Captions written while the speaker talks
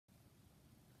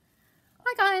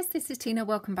Hi guys, this is Tina.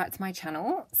 Welcome back to my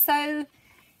channel. So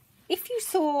if you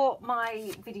saw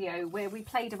my video where we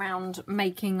played around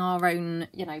making our own,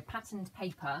 patterned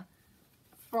paper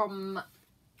from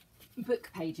book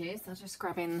pages, I'll just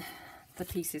grab in the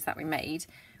pieces that we made.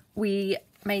 We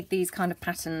made these kind of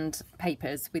patterned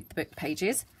papers with the book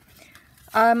pages.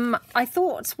 I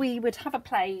thought we would have a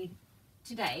play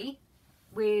today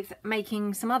with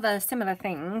making some other similar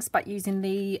things but using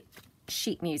the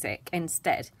sheet music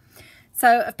instead.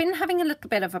 So I've been having a little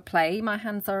bit of a play. My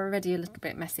hands are already a little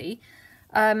bit messy.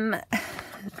 I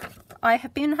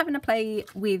have been having a play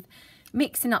with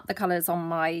mixing up the colours on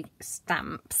my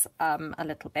stamps a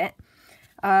little bit.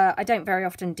 I don't very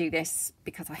often do this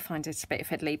because I find it a bit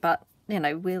fiddly, but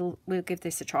we'll give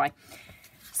this a try.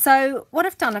 So what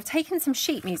I've done, I've taken some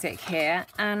sheet music here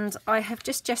and I have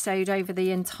just gessoed over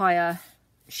the entire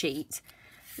sheet,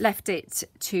 left it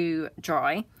to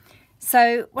dry.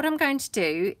 So what I'm going to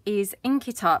do is ink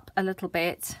it up a little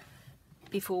bit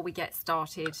before we get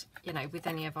started, with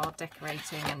any of our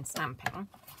decorating and stamping.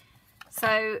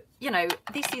 So,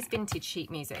 this is vintage sheet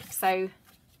music, so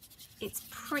it's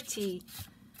pretty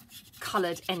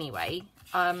coloured anyway,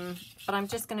 but I'm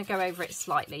just going to go over it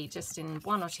slightly, just in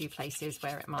one or two places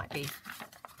where it might be,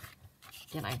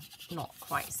 not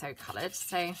quite so coloured.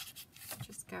 So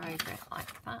just go over it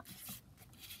like that.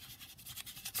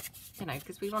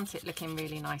 Because we want it looking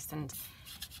really nice and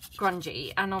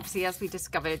grungy. And obviously, as we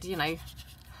discovered,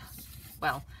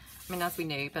 well, as we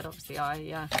knew, but obviously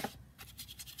I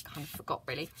kind of forgot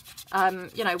really.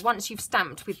 Once you've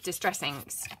stamped with distress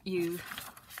inks,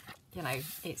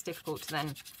 it's difficult to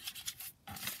then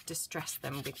distress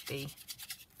them with the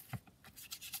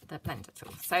blender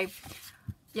tool. So,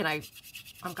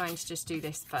 I'm going to just do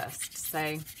this first.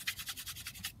 So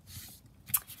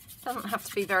doesn't have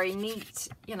to be very neat,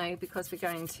 because we're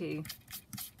going to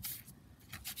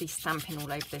be stamping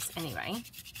all over this anyway.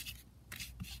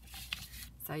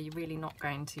 So you're really not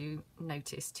going to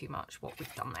notice too much what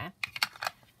we've done there.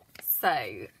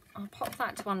 So I'll pop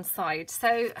that to one side.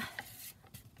 So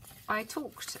I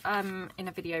talked in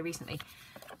a video recently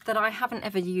that I haven't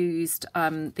ever used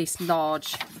this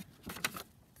large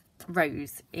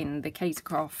rose in the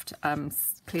Kaisercraft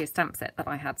clear stamp set that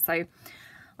I had. So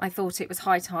I thought it was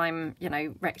high time,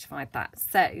 rectified that.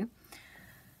 So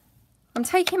I'm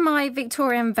taking my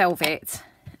Victorian Velvet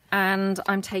and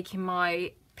I'm taking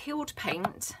my peeled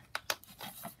paint.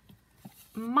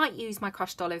 Might use my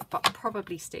crushed olive, but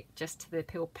probably stick just to the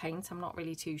peeled paint. I'm not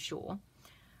really too sure.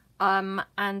 And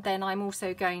then I'm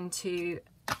also going to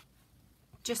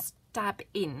just dab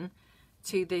in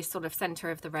to the sort of centre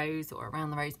of the rose or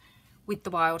around the rose with the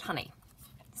wild honey.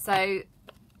 So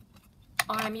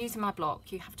I'm using my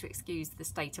block. You have to excuse the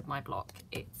state of my block.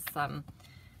 It's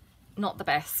not the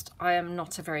best. I am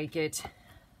not a very good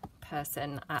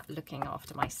person at looking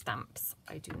after my stamps.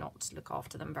 I do not look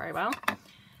after them very well.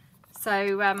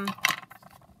 So I'm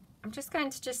just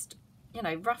going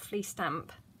to roughly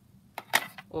stamp,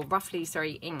 or roughly,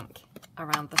 sorry, ink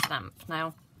around the stamp.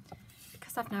 Now,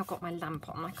 because I've now got my lamp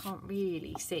on, I can't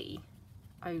really see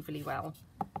overly well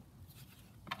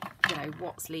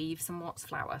what's leaves and what's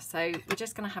flower, so we're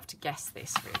just going to have to guess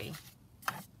this really.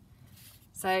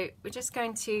 So we're just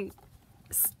going to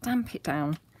stamp it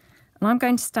down, and I'm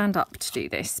going to stand up to do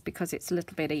this because it's a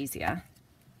little bit easier.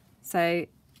 So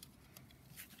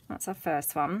that's our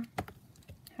first one.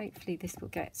 Hopefully this will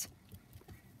get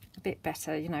a bit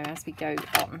better as we go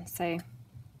on. So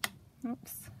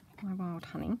oops, my wild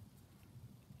honey,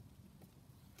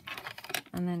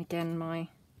 and then again my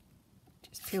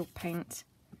just peeled paint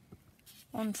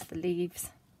onto the leaves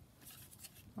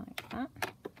like that.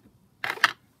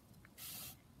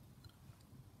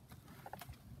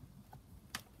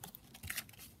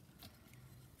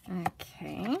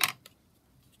 Okay.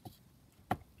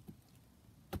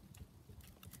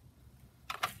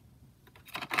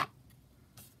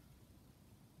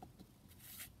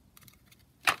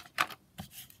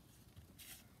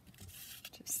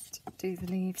 Just do the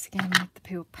leaves again with the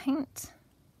peeled paint.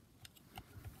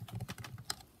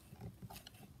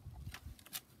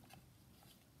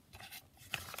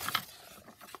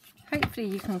 Hopefully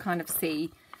you can kind of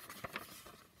see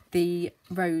the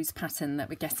rose pattern that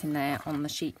we're getting there on the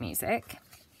sheet music.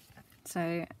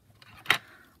 So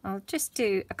I'll just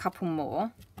do a couple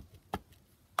more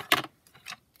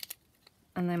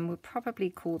and then we'll probably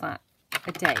call that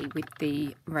a day with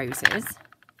the roses,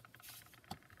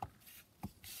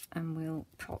 and we'll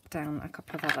pop down a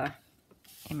couple of other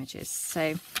images.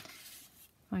 So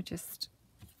I just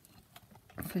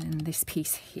fill in this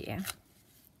piece here,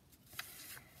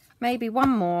 maybe one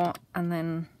more, and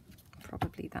then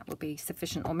probably that will be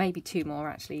sufficient, or maybe 2 more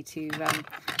actually, to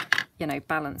you know,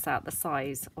 balance out the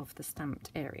size of the stamped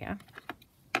area.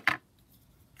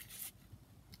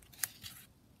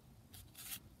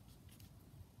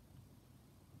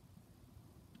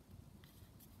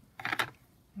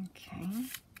 Okay,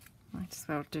 might as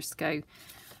well just go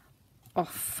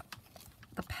off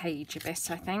the page a bit,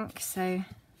 I think. So,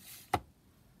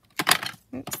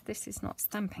 oops, this is not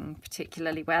stamping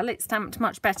particularly well. It stamped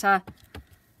much better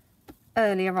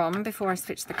earlier on before I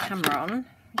switched the camera on,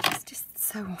 which is just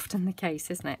so often the case,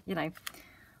 isn't it? You know,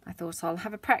 I thought I'll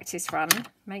have a practice run,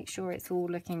 make sure it's all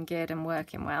looking good and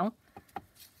working well,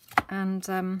 and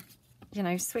you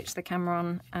know, switch the camera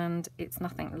on and it's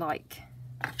nothing like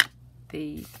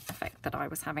the effect that I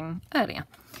was having earlier,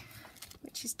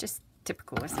 which is just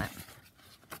typical, isn't it?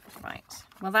 Right,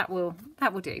 well that will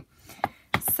do.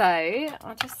 So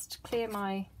I'll just clear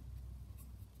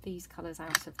these colours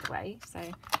out of the way. So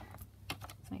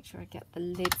let's make sure I get the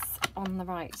lids on the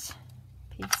right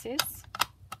pieces.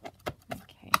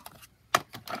 Okay,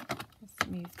 let's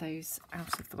move those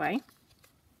out of the way.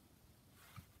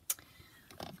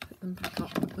 Put them back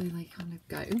up where they kind of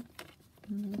go.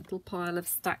 A little pile of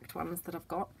stacked ones that I've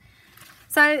got.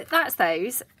 So that's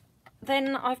those.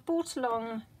 Then I've brought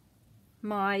along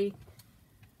my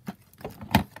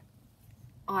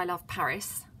I Love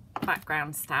Paris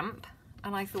background stamp,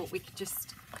 and I thought we could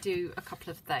just do a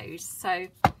couple of those. So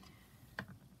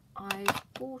I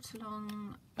brought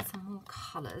along some more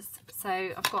colours. So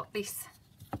I've got this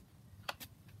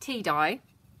tea dye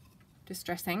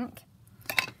distress ink.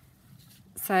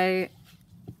 So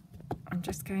I'm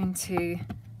just going to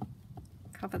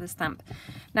cover the stamp.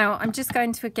 Now I'm just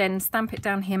going to again stamp it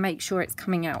down here, make sure it's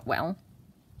coming out well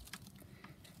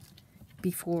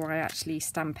before I actually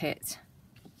stamp it.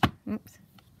 Oops.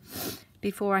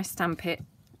 Before I stamp it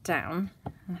down.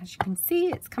 And as you can see,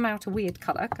 it's come out a weird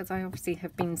colour because I obviously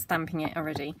have been stamping it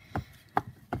already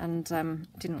and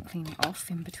didn't clean it off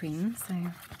in between, so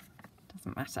it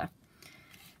doesn't matter.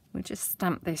 We'll just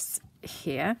stamp this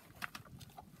here.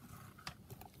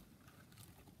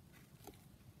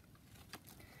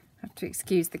 To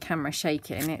excuse the camera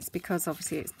shaking, it's because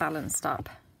obviously it's balanced up,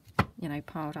 you know,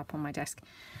 piled up on my desk.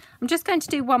 I'm just going to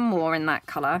do one more in that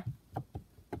colour.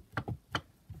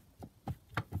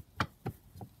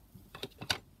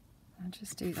 I'll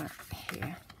just do that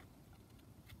here.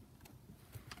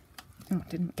 Oh, I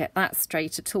didn't get that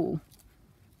straight at all.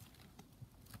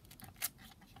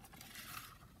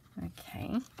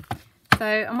 Okay, so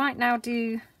I might now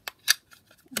do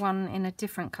one in a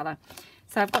different colour.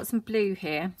 So I've got some blue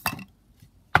here.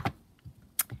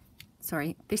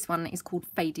 Sorry, this one is called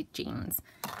Faded Jeans.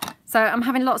 So I'm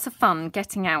having lots of fun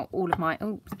getting out all of my...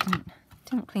 Oh,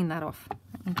 didn't clean that off.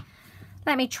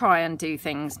 Let me try and do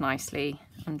things nicely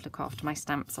and look after my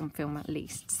stamps on film at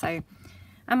least. So,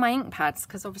 and my ink pads,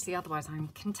 because obviously otherwise I'm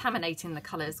contaminating the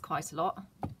colours quite a lot.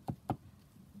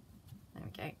 There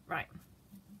we go. Right.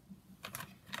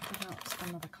 Put out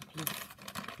another couple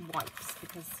of wipes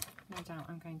because no doubt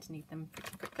I'm going to need them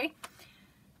pretty quickly.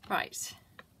 Right.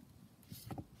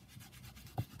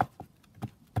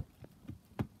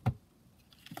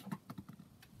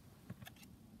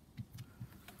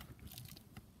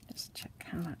 Just check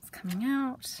how that's coming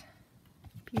out.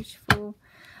 Beautiful.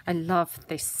 I love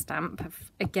this stamp.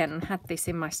 I've again had this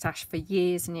in my stash for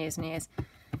years and years and years,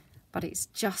 but it's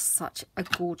just such a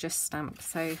gorgeous stamp.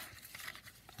 So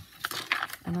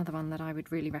another one that I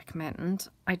would really recommend.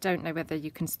 I don't know whether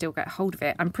you can still get hold of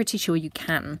it. I'm pretty sure you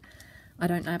can. I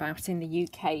don't know about it in the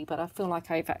UK, but I feel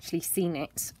like I've actually seen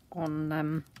it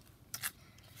on,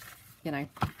 you know,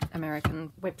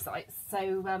 American websites.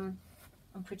 So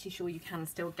I'm pretty sure you can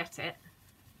still get it.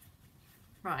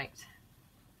 Right.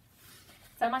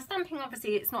 So my stamping,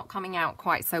 obviously, it's not coming out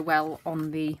quite so well on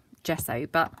the gesso,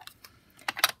 but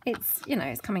it's, you know,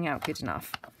 it's coming out good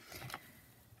enough.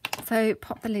 So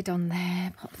pop the lid on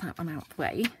there, pop that one out of the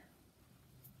way,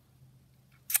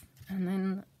 and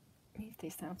then move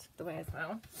this out of the way as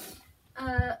well.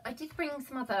 I did bring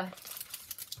some other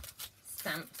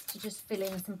stamps to just fill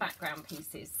in some background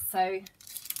pieces. So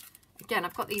again,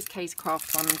 I've got these Case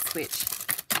Craft ones, which,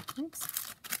 oops,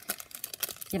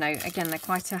 you know, again, they're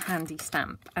quite a handy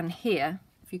stamp. And here,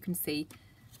 if you can see,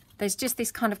 there's just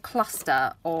this kind of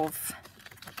cluster of,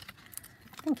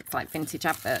 I think it's like vintage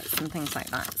adverts and things like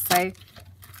that. So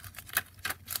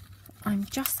I'm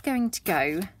just going to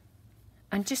go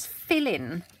and just fill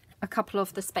in a couple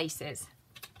of the spaces.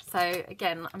 So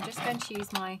again, I'm just going to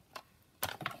use my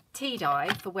tea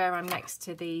dye for where I'm next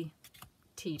to the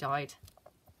tea dyed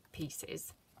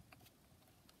pieces,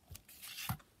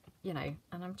 you know,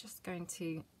 and I'm just going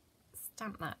to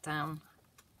stamp that down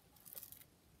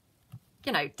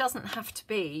you know, doesn't have to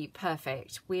be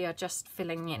perfect. We are just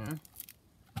filling in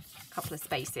a couple of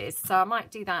spaces. So I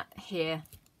might do that here,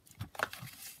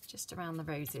 just around the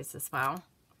roses as well.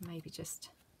 Maybe just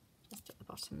at the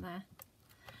bottom there.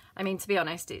 I mean, to be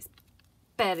honest, it's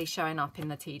barely showing up in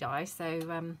the tea dye,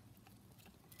 so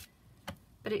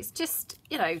but it's just,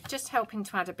 you know, just helping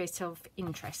to add a bit of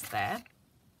interest there.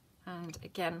 And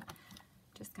again,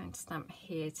 just going to stamp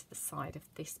here to the side of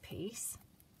this piece,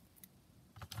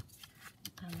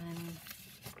 and then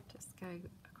just go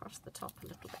across the top a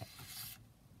little bit.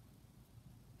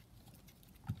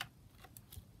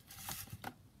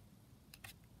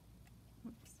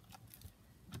 Oops.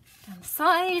 Down the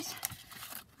side,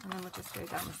 and then we'll just go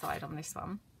down the side on this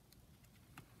one.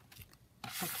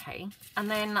 Okay, and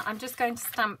then I'm just going to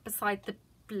stamp beside the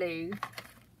blue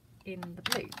in the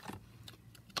blue.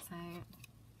 So,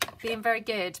 being very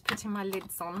good, putting my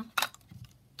lids on.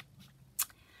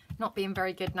 Not being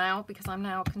very good now because I'm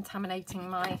now contaminating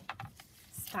my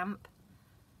stamp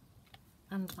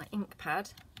and my ink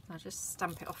pad. I'll just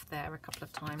stamp it off there a couple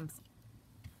of times.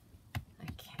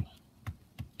 Okay.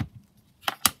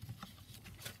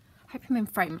 Hope I'm in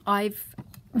frame. I've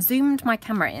zoomed my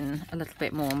camera in a little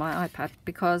bit more, my iPad,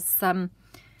 because I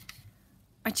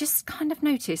just kind of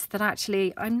noticed that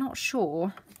actually I'm not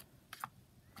sure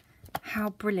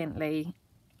how brilliantly,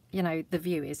 you know, the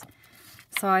view is.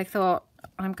 So I thought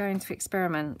I'm going to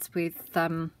experiment with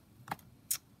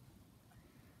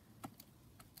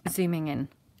zooming in.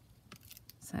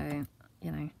 So,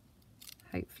 you know,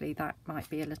 hopefully that might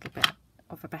be a little bit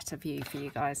of a better view for you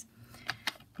guys.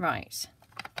 Right.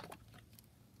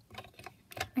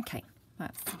 Okay,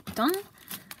 that's done.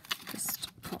 Just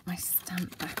put my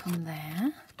stamp back on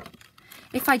there.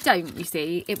 If I don't, you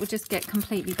see, it will just get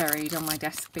completely buried on my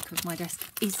desk because my desk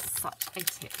is such a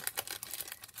tip.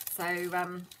 So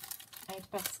I'd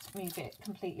best move it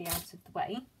completely out of the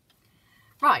way.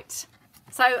 Right,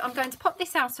 so I'm going to pop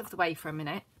this out of the way for a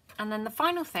minute, and then the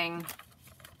final thing,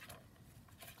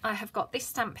 I have got this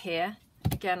stamp here.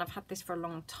 Again, I've had this for a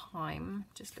long time,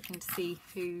 just looking to see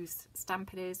whose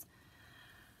stamp it is.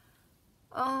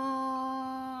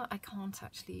 Oh, I can't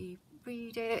actually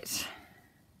read it.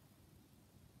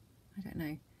 I don't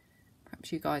know.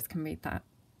 Perhaps you guys can read that.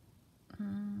 I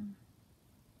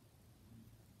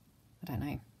don't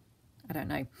know. I don't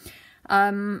know.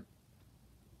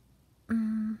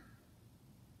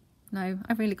 No,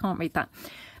 I really can't read that.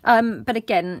 But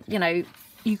again, you know,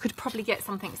 you could probably get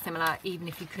something similar even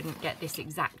if you couldn't get this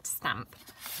exact stamp.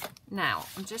 Now,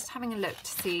 I'm just having a look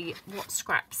to see what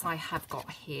scraps I have got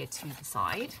here to the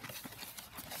side.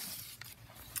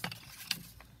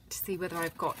 To see whether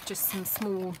I've got just some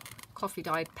small coffee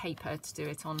dyed paper to do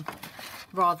it on,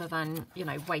 rather than, you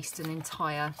know, waste an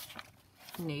entire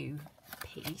new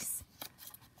piece.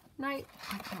 No,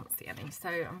 I can't see any, so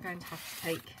I'm going to have to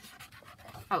take,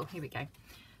 oh, here we go,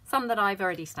 some that I've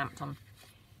already stamped on.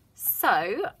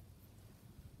 So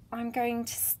I'm going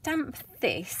to stamp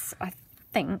this, I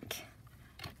think,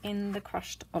 in the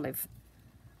crushed olive.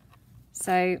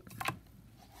 So,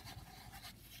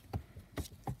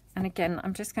 and again,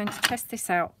 I'm just going to test this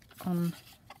out on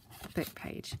the book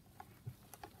page.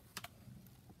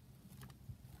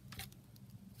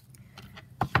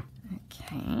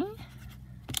 Okay,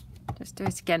 just do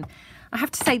it again. I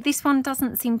have to say, this one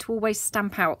doesn't seem to always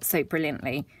stamp out so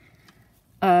brilliantly.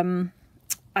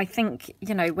 I think,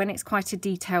 you know, when it's quite a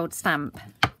detailed stamp,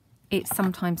 it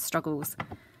sometimes struggles,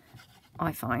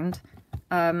 I find.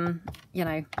 You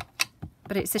know,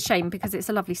 but it's a shame because it's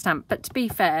a lovely stamp. But to be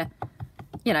fair,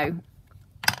 you know,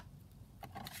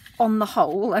 on the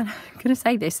whole, and I'm going to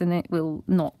say this and it will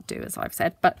not do as I've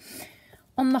said, but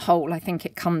on the whole, I think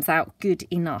it comes out good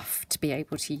enough to be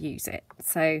able to use it.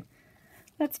 So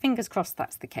let's fingers crossed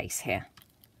that's the case here.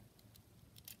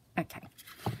 Okay.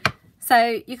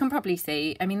 So you can probably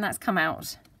see, I mean, that's come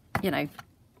out, you know,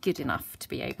 good enough to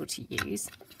be able to use.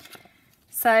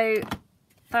 So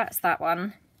that's that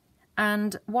one.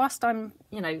 And whilst I'm,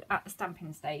 you know, at the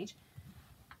stamping stage,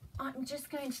 I'm just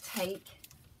going to take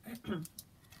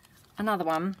another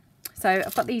one. So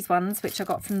I've got these ones, which I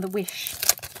got from the Wish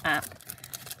app.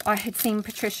 I had seen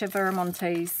Patricia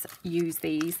Viramontes use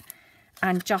these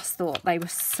and just thought they were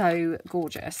so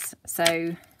gorgeous.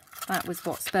 So that was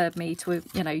what spurred me to,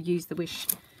 you know, use the Wish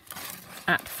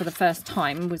app for the first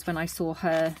time, was when I saw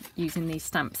her using these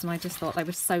stamps, and I just thought they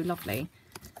were so lovely.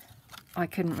 I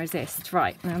couldn't resist.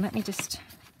 Right, now let me just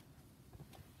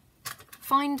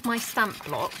find my stamp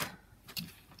block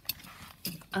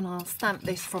and I'll stamp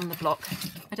this from the block.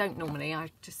 I don't normally, I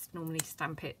just normally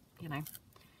stamp it, you know,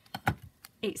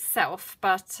 itself,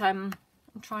 but I'm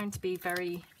trying to be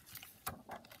very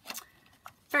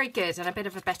very good and a bit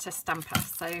of a better stamper.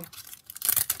 So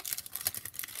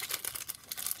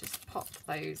just pop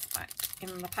those back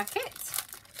in the packet.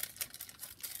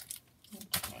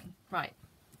 Okay, right.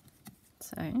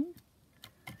 So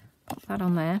pop that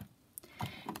on there.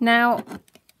 Now,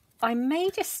 I may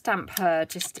just stamp her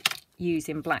just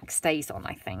using black StazOn,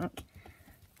 I think.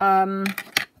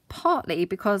 Partly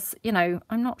because, you know,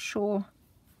 I'm not sure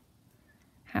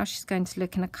how she's going to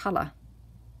look in a colour.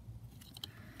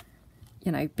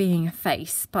 You know, being a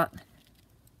face, but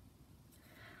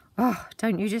oh,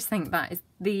 don't you just think that is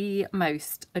the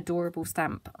most adorable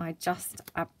stamp? I just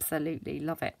absolutely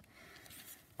love it.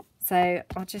 So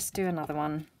I'll just do another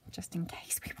one just in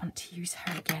case we want to use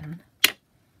her again.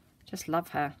 Just love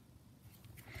her.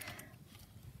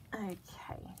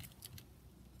 Okay.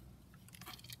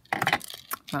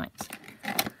 Right.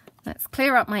 Let's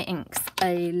clear up my inks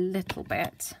a little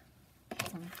bit.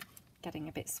 I'm getting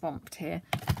a bit swamped here.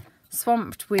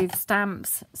 Swamped with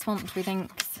stamps, swamped with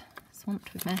inks,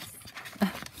 swamped with mess.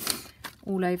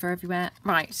 All over everywhere.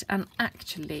 Right, and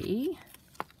actually,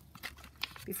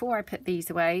 before I put these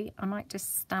away, I might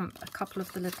just stamp a couple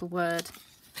of the little word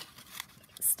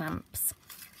stamps.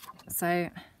 So,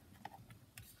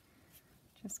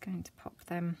 just going to pop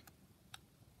them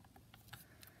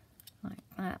like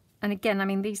that. And again, I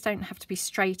mean, these don't have to be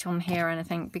straight on here or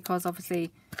anything, because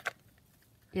obviously,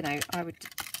 you know, I would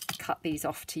cut these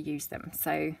off to use them.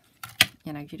 So,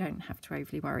 you know, you don't have to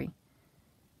overly worry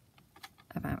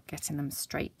about getting them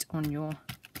straight on your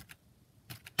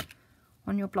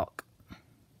block.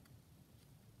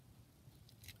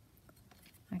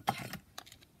 Okay.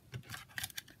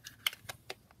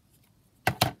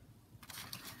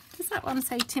 Does that one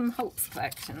say Tim Holtz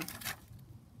collection?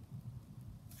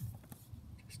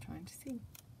 Just trying to see.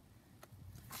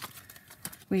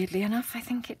 Weirdly enough, I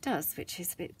think it does, which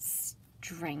is a bit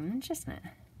strange, isn't it?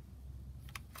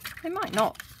 It might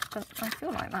not, but I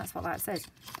feel like that's what that says,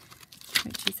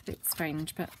 which is a bit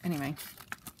strange, but anyway.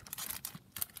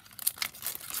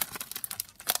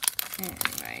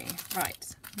 Anyway,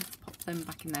 right, let's pop them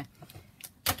back in there.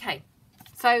 Okay,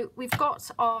 so we've got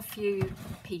our few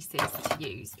pieces to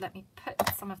use. Let me put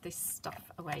some of this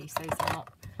stuff away so it's not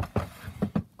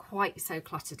quite so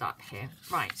cluttered up here.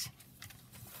 Right.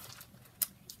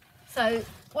 So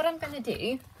what I'm going to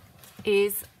do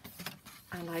is,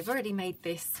 and I've already made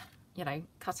this, you know,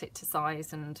 cut it to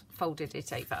size and folded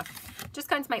it over. Just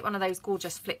going to make one of those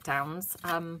gorgeous flip downs,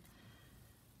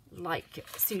 like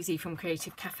Susie from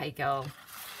Creative Cafe Girl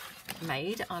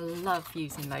made. I love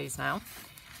using those now.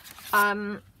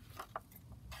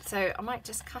 So I might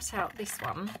just cut out this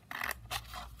one.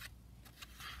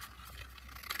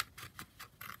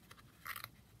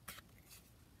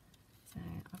 So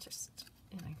I'll just,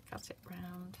 you know, cut it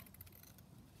round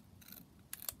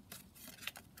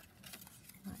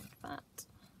like that.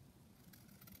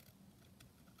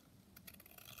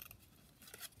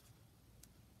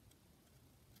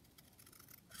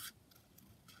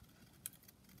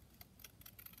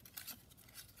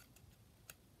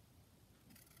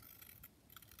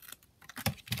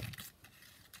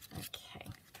 Okay.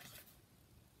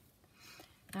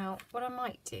 Now what I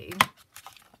might do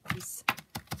is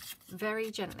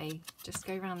very gently just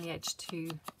go around the edge to,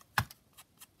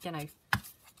 you know,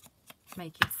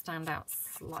 make it stand out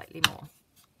slightly more.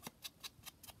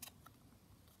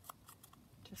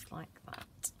 Just like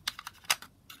that.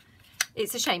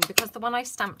 It's a shame because the one I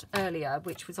stamped earlier,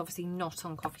 which was obviously not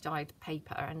on coffee dyed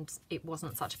paper and it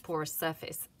wasn't such a porous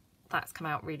surface, that's come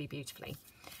out really beautifully.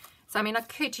 So I mean, I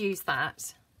could use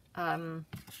that,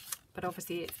 but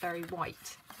obviously it's very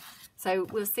white. So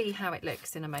we'll see how it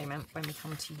looks in a moment when we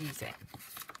come to use it.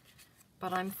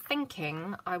 But I'm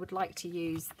thinking I would like to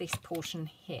use this portion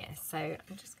here. So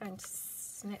I'm just going to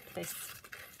snip this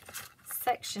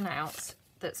section out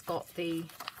that's got the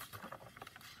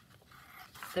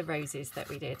roses that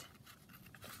we did.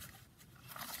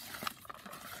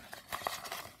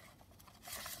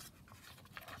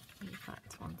 Leave that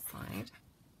to one side.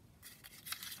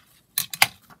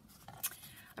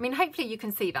 I mean, hopefully you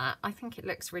can see that. I think it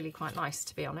looks really quite nice,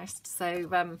 to be honest. So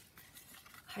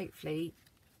hopefully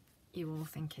you all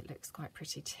think it looks quite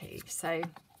pretty too. So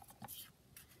if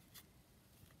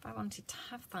I wanted to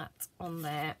have that on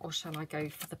there, or shall I go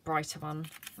for the brighter one?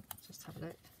 Let's just have a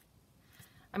look.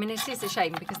 I mean, it is a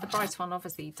shame because the brighter one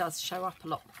obviously does show up a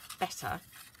lot better.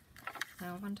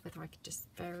 Now I wonder whether I could just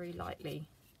very lightly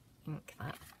ink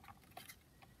that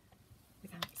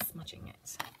without smudging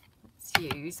it.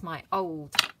 Let's use my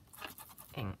old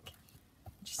ink,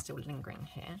 which is still lingering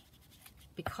here,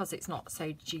 because it's not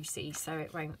so juicy, so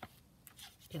it won't,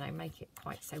 you know, make it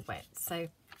quite so wet. So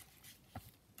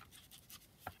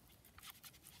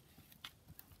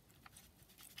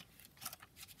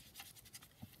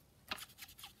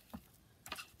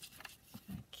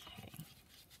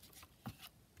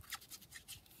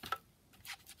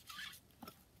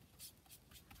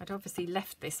I'd obviously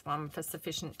left this one for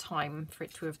sufficient time for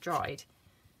it to have dried.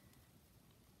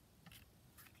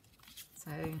 So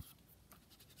there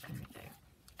we go.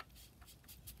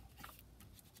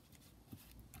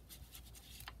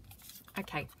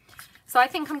 Okay, so I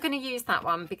think I'm going to use that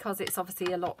one because it's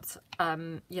obviously a lot,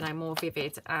 you know, more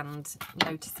vivid and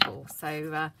noticeable.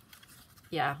 So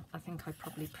yeah, I think I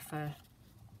probably prefer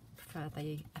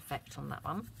the effect on that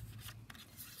one.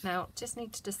 Now, just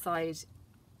need to decide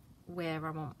where I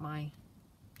want my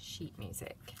sheet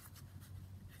music.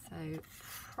 So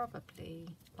probably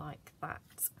like that.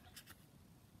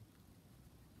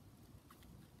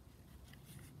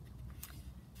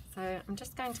 So I'm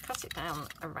just going to cut it down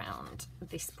around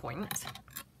this point,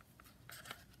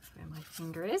 where my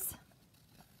finger is.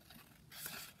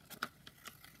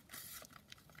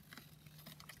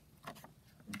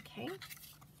 Okay.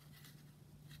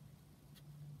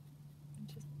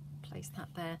 Just place that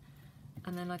there.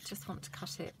 And then I just want to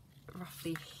cut it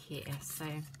roughly here. So,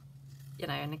 you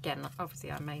know, and again,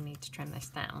 obviously I may need to trim this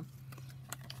down.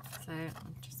 So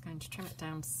I'm just going to trim it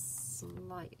down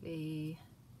slightly.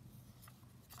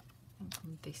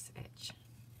 On this edge.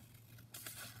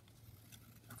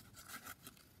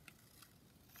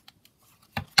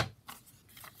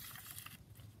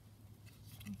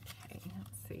 Okay,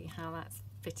 let's see how that's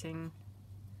fitting.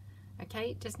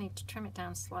 Okay, just need to trim it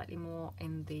down slightly more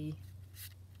in the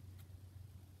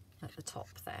at the top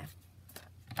there.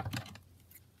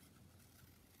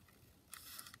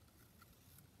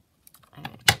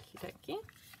 Okie dokie.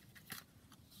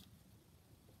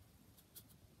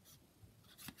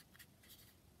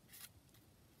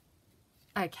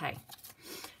 Okay,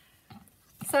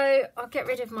 so I'll get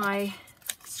rid of my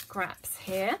scraps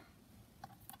here,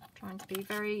 trying to be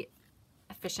very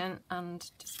efficient and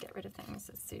just get rid of things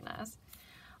as soon as.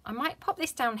 I might pop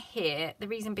this down here, the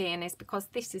reason being is because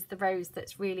this is the rose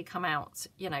that's really come out,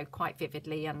 you know, quite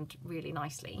vividly and really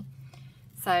nicely.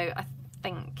 So I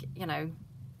think, you know,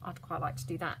 I'd quite like to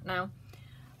do that. Now,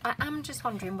 I am just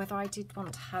wondering whether I did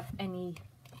want to have any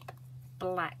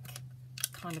black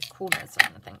kind of corners or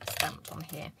anything stamped on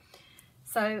here.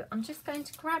 So I'm just going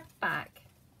to grab back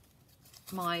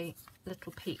my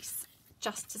little piece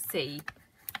just to see,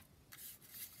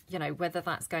 you know, whether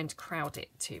that's going to crowd it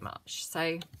too much.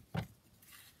 So if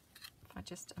I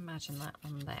just imagine that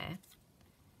on there,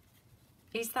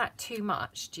 is that too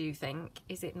much, do you think?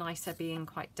 Is it nicer being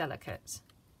quite delicate?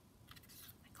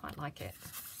 I quite like it.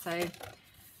 So I'm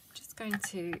just going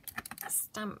to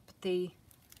stamp the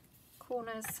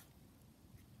corners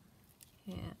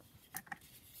here.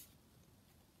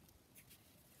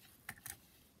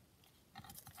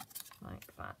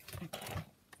 Like that.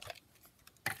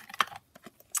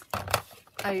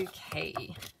 Okay.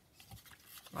 Okay.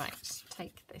 Right,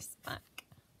 take this back.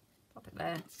 Pop it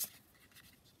there. And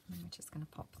we're just going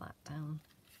to pop that down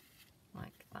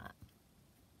like that.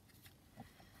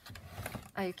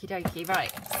 Okie dokie.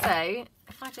 Right, so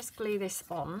if I just glue this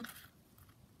on.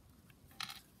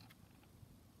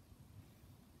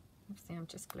 See, I'm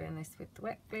just gluing this with the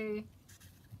wet glue.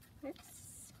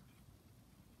 Oops.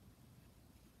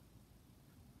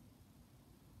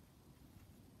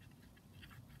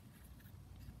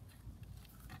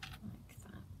 Like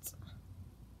that.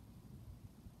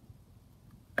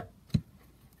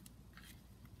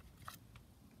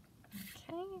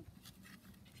 Okay.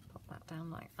 Pop that down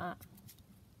like that.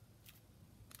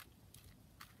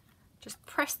 Just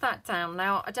press that down.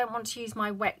 Now, I don't want to use my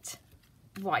wet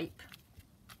wipe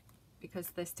because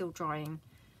they're still drying,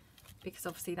 because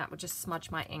obviously that would just smudge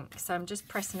my ink. So I'm just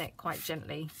pressing it quite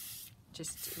gently,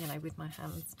 just, you know, with my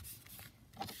hands.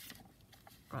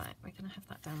 Right, we're going to have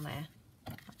that down there.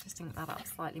 I'll just ink that up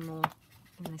slightly more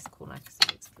in this corner because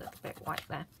it looks a little bit white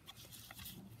there.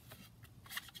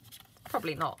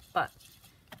 Probably not, but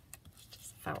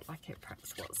just felt like it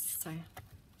perhaps was. So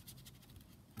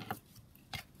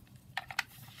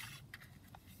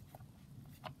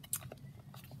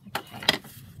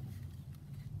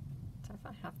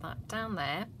have that down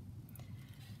there.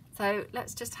 So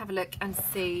let's just have a look and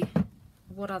see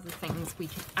what other things we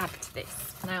can add to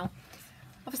this. Now,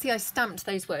 obviously I stamped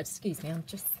those words, excuse me, I'm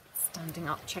just standing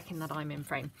up checking that I'm in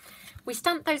frame. We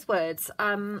stamped those words.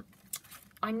 I'm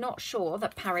not sure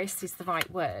that Paris is the right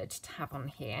word to have on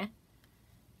here.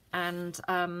 And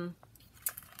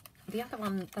the other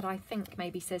one that I think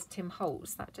maybe says Tim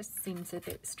Holtz, that just seems a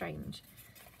bit strange.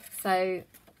 So,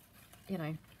 you know,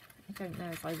 I don't know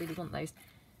if I really want those.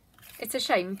 It's a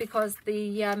shame because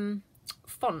the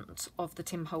font of the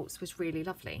Tim Holtz was really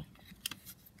lovely.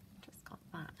 Just got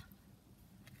that.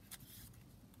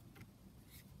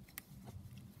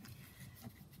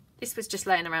 This this was just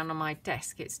laying around on my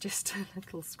desk. It's just a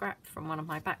little scrap from one of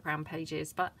my background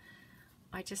pages, but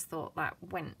I just thought that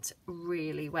went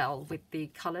really well with the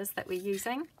colours that we're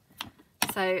using.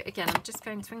 So again, I'm just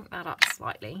going to ink that up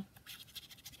slightly.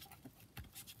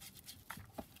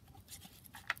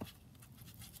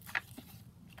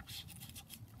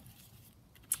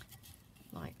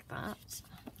 Like that.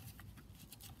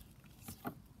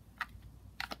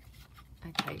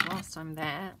 Okay, whilst I'm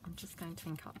there, I'm just going to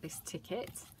ink up this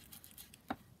ticket.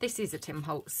 This is a Tim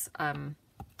Holtz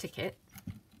ticket,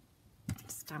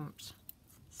 stamped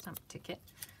ticket.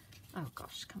 Oh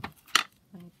gosh, come on.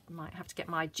 I might have to get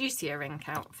my juicier ink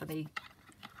out for the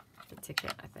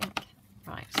ticket, I think.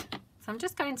 Right, so I'm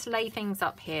just going to lay things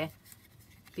up here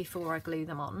before I glue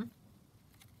them on.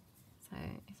 So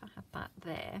if I had that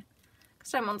there,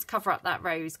 because I don't want to cover up that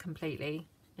rose completely,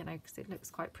 you know, because it looks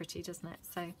quite pretty, doesn't it?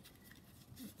 So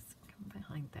let's come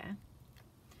behind there.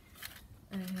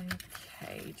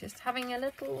 Okay, just having a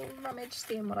little rummage,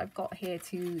 seeing what I've got here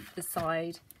to the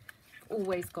side.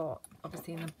 Always got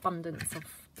obviously an abundance of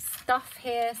stuff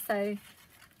here, so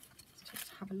let's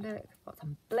just have a look. Got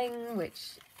some bling,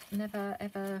 which never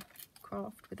ever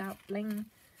craft without bling.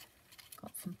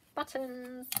 Got some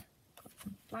buttons, got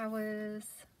some flowers,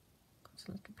 got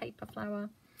a little paper flower.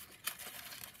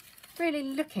 Really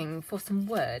looking for some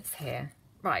words here.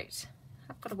 Right,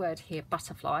 I've got a word here,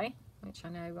 butterfly, which I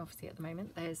know obviously at the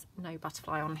moment there's no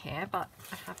butterfly on here, but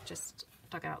I have just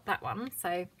dug out that one.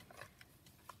 So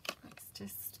let's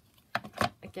just,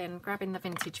 again, grabbing the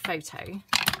vintage photo.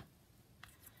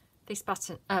 This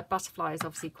butterfly is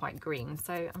obviously quite green,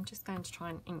 so I'm just going to try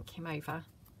and ink him over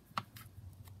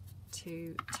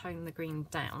to tone the green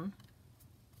down.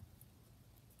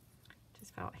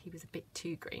 Just felt he was a bit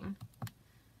too green.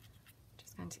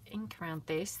 Just going to ink around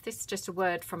this. This is just a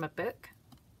word from a book.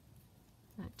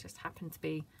 It just happened to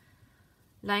be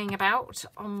laying about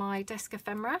on my desk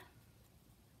ephemera,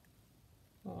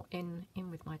 or in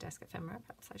with my desk ephemera,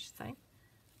 perhaps I should say.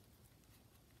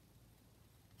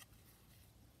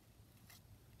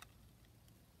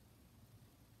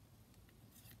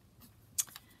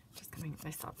 Just going to ink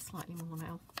this up slightly more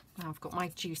now. Now I've got my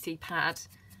juicy pad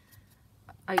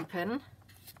open.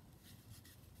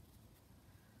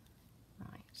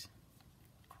 Right,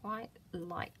 quite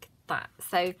like that.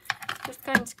 So just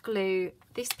going to glue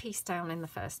this piece down in the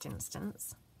first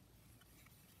instance.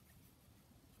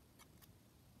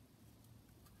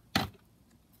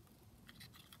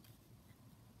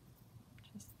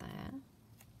 Just there.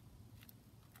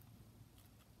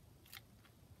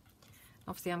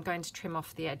 Obviously I'm going to trim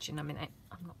off the edge in a minute.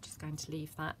 I'm not just going to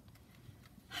leave that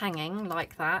hanging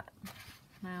like that.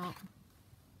 Now,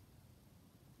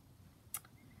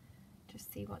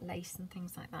 just see what lace and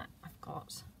things like that I've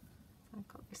got. I've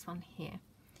got this one here,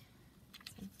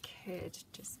 so I could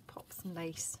just pop some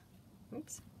lace,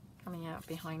 oops, coming out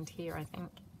behind here, I think.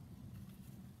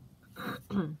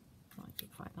 Might be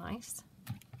quite nice.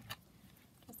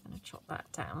 Just going to chop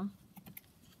that down.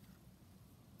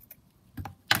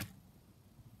 So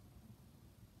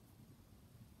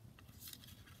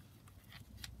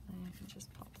I can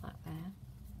just pop that there.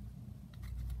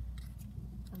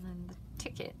 And then the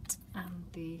ticket and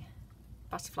the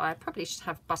butterfly. I probably should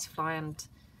have butterfly and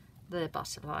the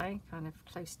butterfly kind of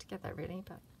close together really,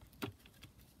 but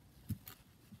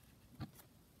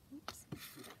oops,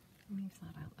 move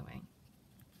that out the way.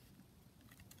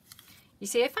 You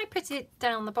see, if I put it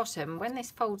down the bottom, when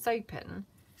this folds open,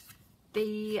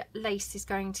 the lace is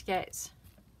going to get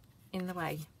in the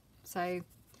way. So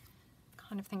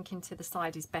kind of thinking to the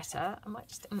side is better. I might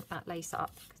just ink that lace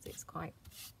up because it's quite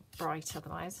bright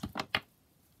otherwise.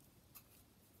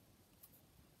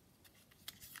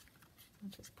 I'll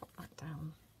just pop that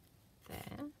down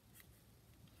there.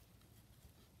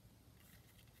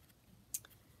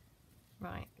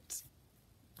 Right.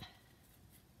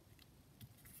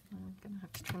 I'm going to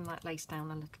have to trim that lace down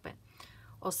a little bit.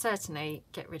 Or certainly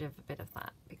get rid of a bit of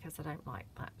that because I don't like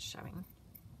that showing.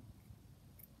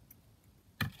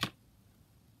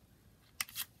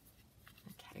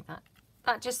 Okay,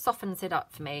 that just softens it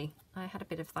up for me. I had a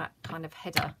bit of that kind of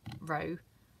header row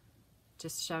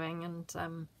just showing,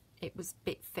 and it was a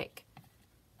bit thick,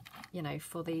 you know,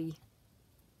 for the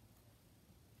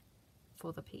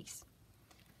piece.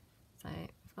 So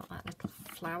I've got that little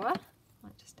flower.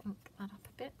 Might just ink that up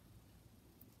a bit.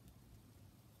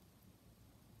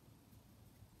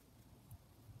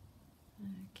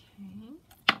 Okay.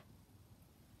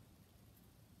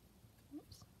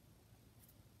 Oops.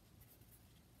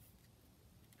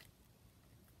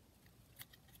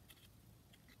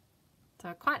 So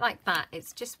I quite like that.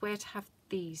 It's just where to have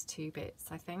these two bits,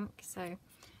 I think. So,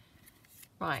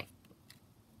 right.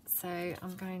 so I'm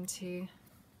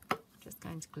just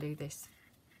going to glue this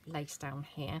lace down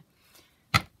here.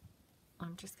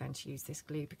 I'm just going to use this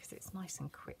glue because it's nice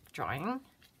and quick drying.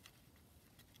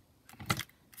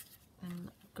 And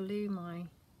glue my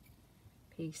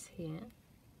piece here.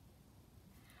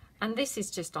 And this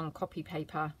is just on copy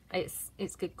paper.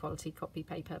 It's good quality copy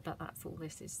paper, but that's all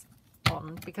this is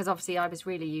on, because obviously I was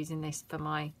really using this for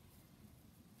my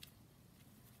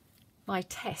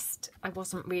test. I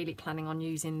wasn't really planning on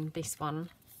using this one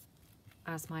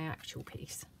as my actual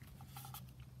piece.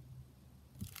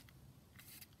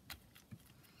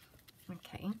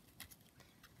 Okay,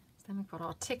 so then we've got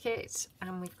our ticket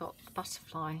and we've got the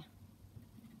butterfly.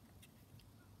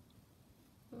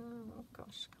 Oh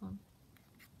gosh, come on.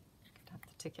 Could have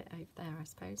the ticket over there, I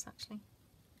suppose, actually.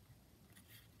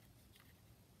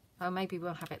 Oh, maybe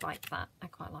we'll have it like that. I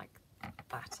quite like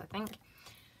that, I think.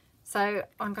 So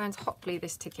I'm going to hot glue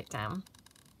this ticket down.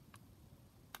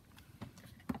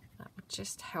 That would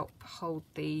just help hold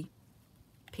the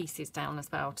pieces down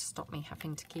as well, to stop me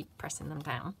having to keep pressing them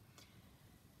down.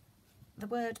 The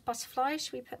word butterfly,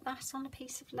 should we put that on a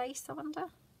piece of lace, I wonder?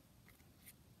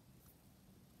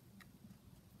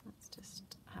 Let's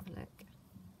just have a look.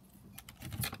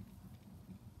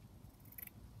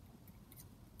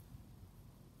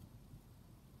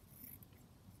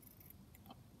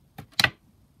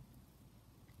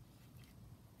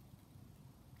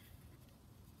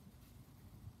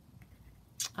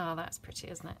 Oh, that's pretty,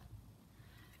 isn't it?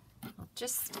 I'll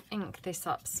just ink this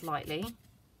up slightly,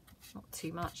 not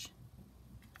too much,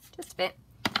 just a bit,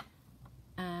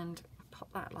 and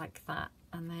pop that like that,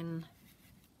 and then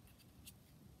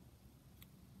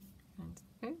going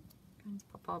to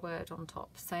pop our word on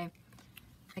top. So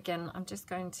again, I'm just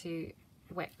going to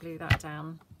wet glue that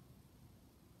down.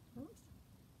 Oops.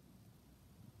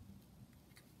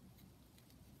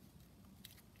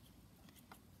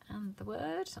 And the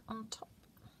word on top.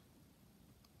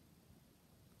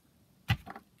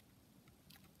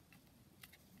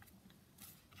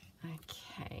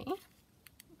 Okay.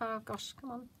 Oh gosh, come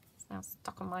on. It's now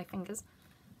stuck on my fingers.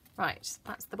 Right,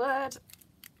 that's the word.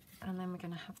 And then we're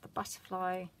going to have the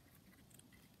butterfly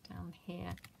down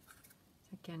here.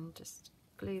 So again, just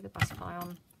glue the butterfly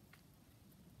on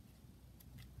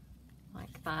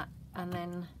like that. And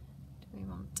then do we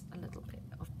want a little bit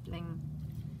of bling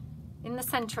in the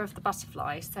centre of the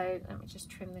butterfly? So let me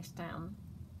just trim this down.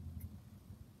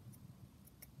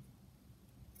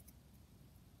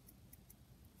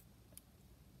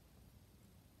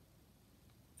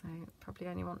 So probably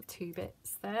only want 2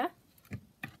 bits there.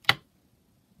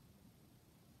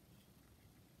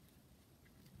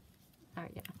 Oh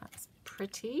yeah, that's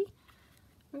pretty.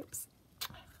 Oops.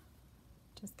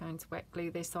 Just going to wet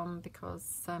glue this on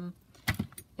because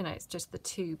you know, it's just the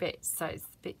 2 bits, so it's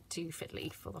a bit too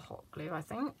fiddly for the hot glue, I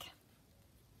think.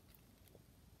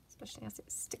 Especially as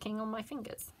it's sticking on my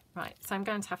fingers. Right, so I'm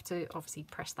going to have to obviously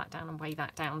press that down and weigh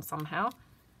that down somehow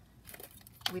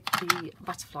with the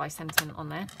butterfly sentiment on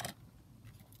there.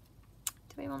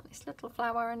 Do we want this little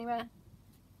flower anywhere?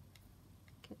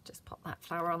 Could just pop that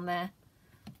flower on there.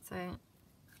 So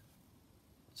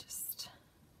just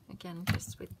again,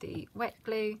 just with the wet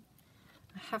glue,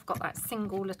 I have got that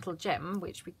single little gem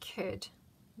which we could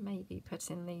maybe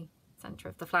put in the centre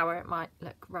of the flower. It might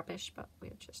look rubbish, but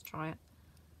we'll just try it.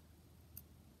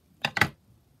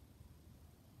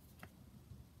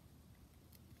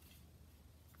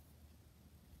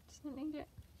 Doesn't need it.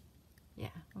 Yeah,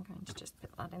 I'm going to just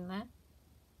put that in there.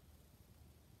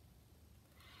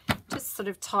 Just sort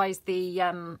of ties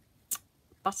the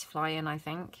butterfly in, I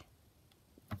think.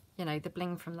 You know, the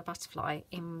bling from the butterfly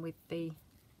in with the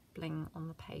bling on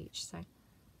the page. So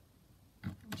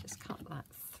I'll just cut that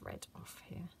thread off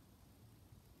here.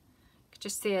 You could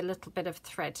just see a little bit of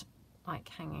thread like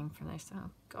hanging from this.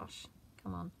 Oh gosh,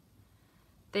 come on.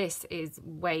 This is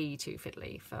way too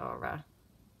fiddly for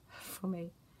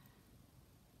me.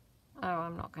 Oh,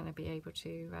 I'm not going to be able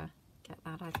to get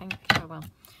that, I think. Oh well.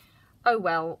 Oh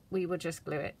well, we will just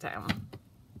glue it down.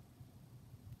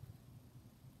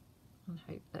 And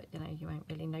hope that, you know, you won't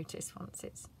really notice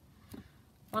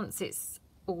once it's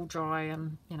all dry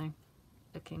and, you know,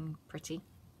 looking pretty.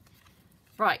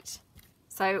 Right,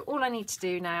 so all I need to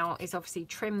do now is obviously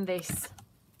trim this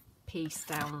piece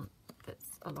down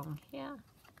that's along here.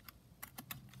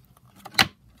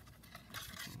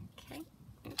 Okay,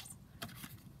 oops.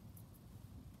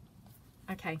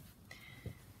 Okay,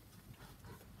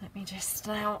 let me just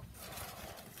now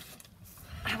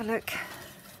have a look.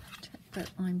 Check that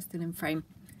I'm still in frame.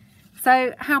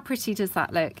 So how pretty does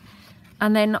that look?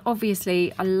 And then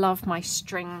obviously I love my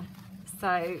string, so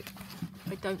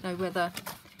I don't know whether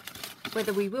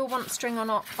whether we will want string or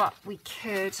not, but we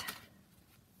could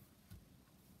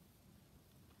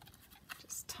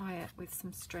just tie it with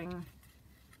some string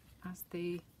as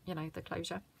the, you know, the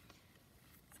closure.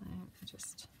 So I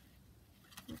just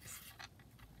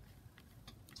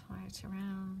tie it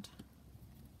around.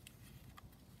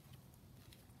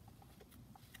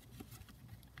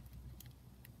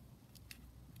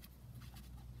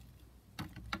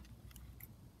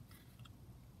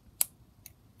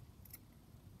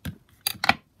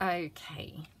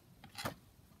 Okay.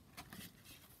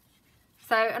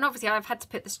 So, and obviously I've had to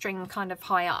put the string kind of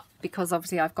high up because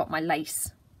obviously I've got my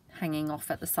lace hanging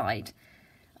off at the side.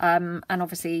 And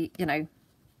obviously, you know,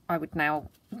 I would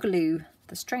now glue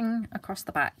the string across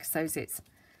the back so as it's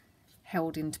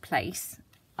held into place.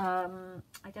 I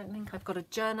don't think I've got a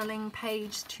journaling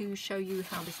page to show you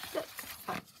how this looks,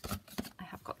 but I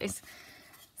have got this.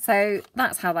 So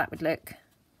that's how that would look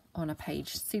on a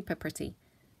page. Super pretty.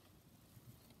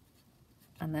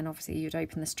 And then obviously you'd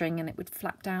open the string and it would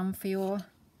flap down for your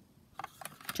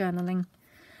journaling.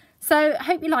 So I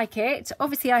hope you like it.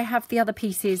 Obviously I have the other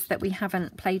pieces that we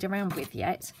haven't played around with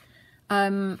yet.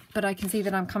 But I can see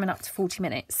that I'm coming up to 40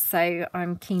 minutes. So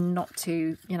I'm keen not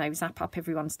to, you know, zap up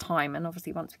everyone's time. And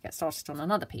obviously once we get started on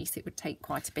another piece, it would take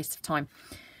quite a bit of time.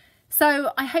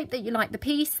 So I hope that you like the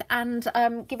piece and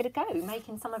give it a go,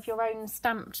 making some of your own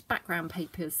stamped background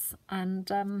papers. And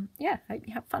yeah, hope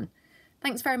you have fun.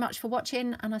 Thanks very much for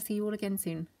watching, and I'll see you all again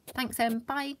soon. Thanks,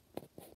 bye.